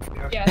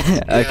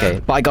 Yes. Okay, Yeah.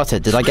 but I got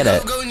it. Did I get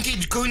it?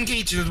 Go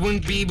engage, it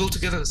won't be able to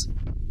get us.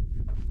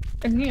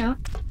 Yeah.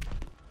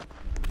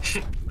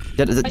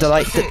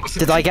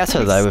 Did I get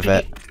her though with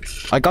it?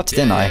 I got it,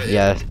 didn't I?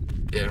 Yeah.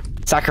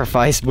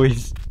 Sacrifice,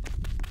 boys.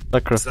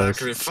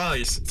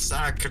 Sacrifice.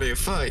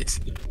 Sacrifice.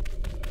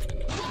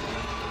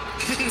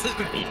 Find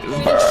 2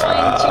 more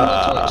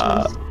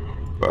torches.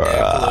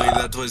 Yeah, Chloe,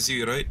 that was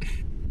you, right?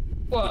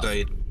 What? Who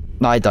died?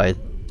 No, I died.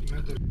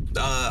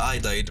 I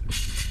died.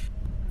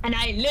 And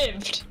I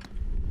lived.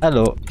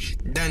 Hello.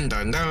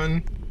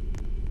 Dun.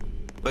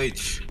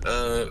 Wait,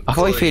 I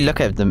thought if you look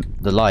at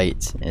the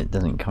light, it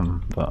doesn't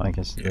come, but I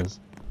guess it does.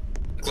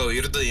 Chloe,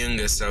 you're the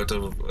youngest out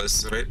of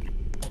us, right?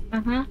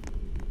 Uh-huh.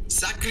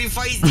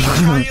 Sacrifice the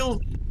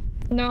child!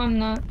 No, I'm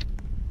not.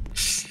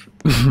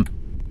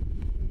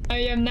 I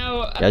am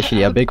now. You're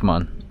actually a big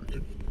man.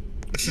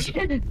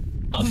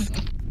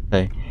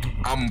 Hey,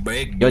 I'm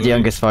big. you're the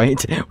youngest, right?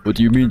 What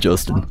do you mean,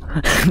 Justin?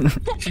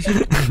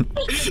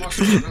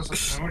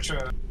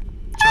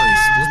 Charlie,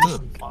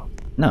 split up.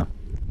 No.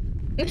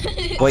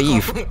 What are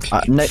you?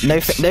 No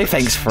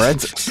thanks,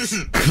 Fred.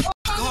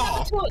 Fuck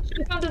off! I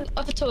found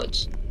another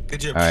torch. Good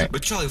job. Alright.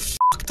 But Charlie,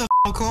 fuck the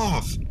fuck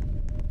off.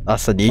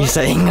 That's a new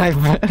saying. Guys,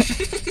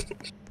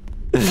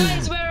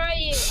 where are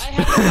you? I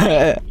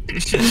have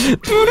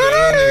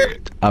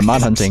I'm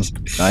manhunting.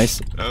 Nice.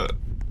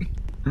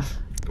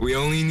 We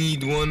only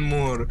need one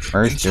more.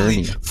 Where's And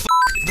Charlie, Journey?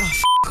 fuck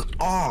the fuck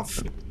off.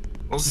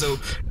 Also,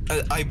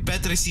 I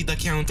better see the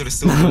counter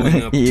still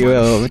going up. You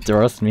will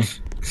trust me.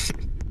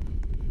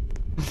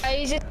 I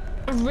use it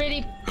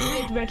really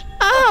red.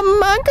 Oh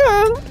my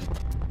god!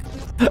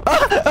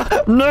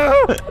 No!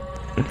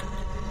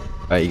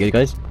 Alright, you good,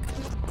 guys?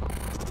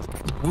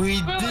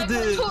 We Bro, did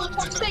it!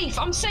 I'm safe.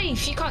 I'm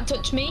safe. You can't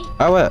touch me.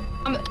 Oh, what?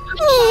 I'm a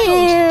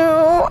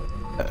child.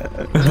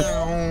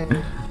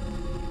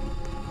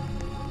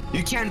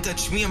 You can't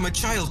touch me, I'm a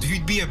child.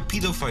 You'd be a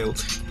pedophile.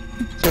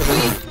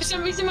 For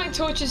some reason, my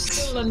torch is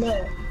still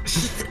alert.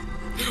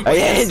 Oh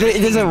yeah, it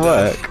doesn't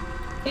work.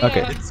 Yeah.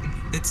 Okay.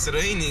 It's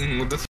raining.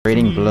 What the f?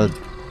 Raining blood.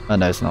 Oh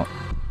no, it's not.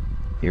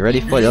 You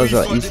ready for it? That was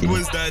Thought easy. It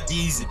was that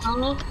easy.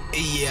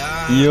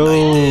 Yeah. Yo!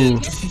 I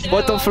did.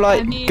 Butterfly!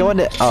 I mean- Go on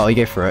it! Oh, you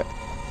go for it.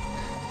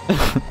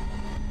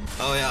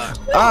 Oh yeah.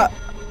 Ah!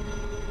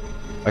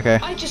 Okay.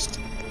 I just.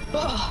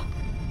 Ugh.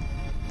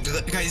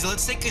 Guys,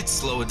 let's take it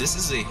slow. This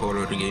is a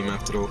horror game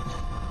after all.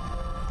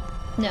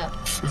 No.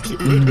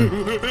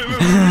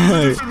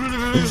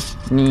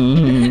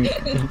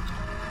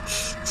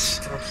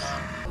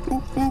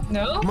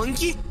 No?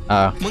 Monkey?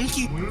 Oh,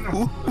 Monkey?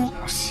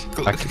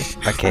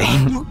 okay.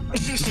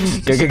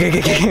 Go, go, go,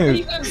 go, go!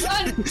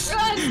 Run!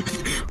 Run!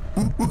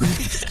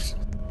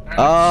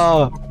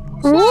 Oh!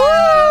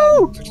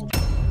 Woo!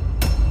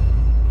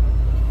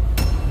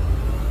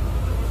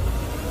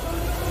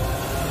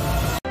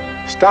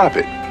 Stop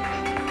it.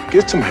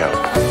 Get some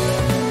help.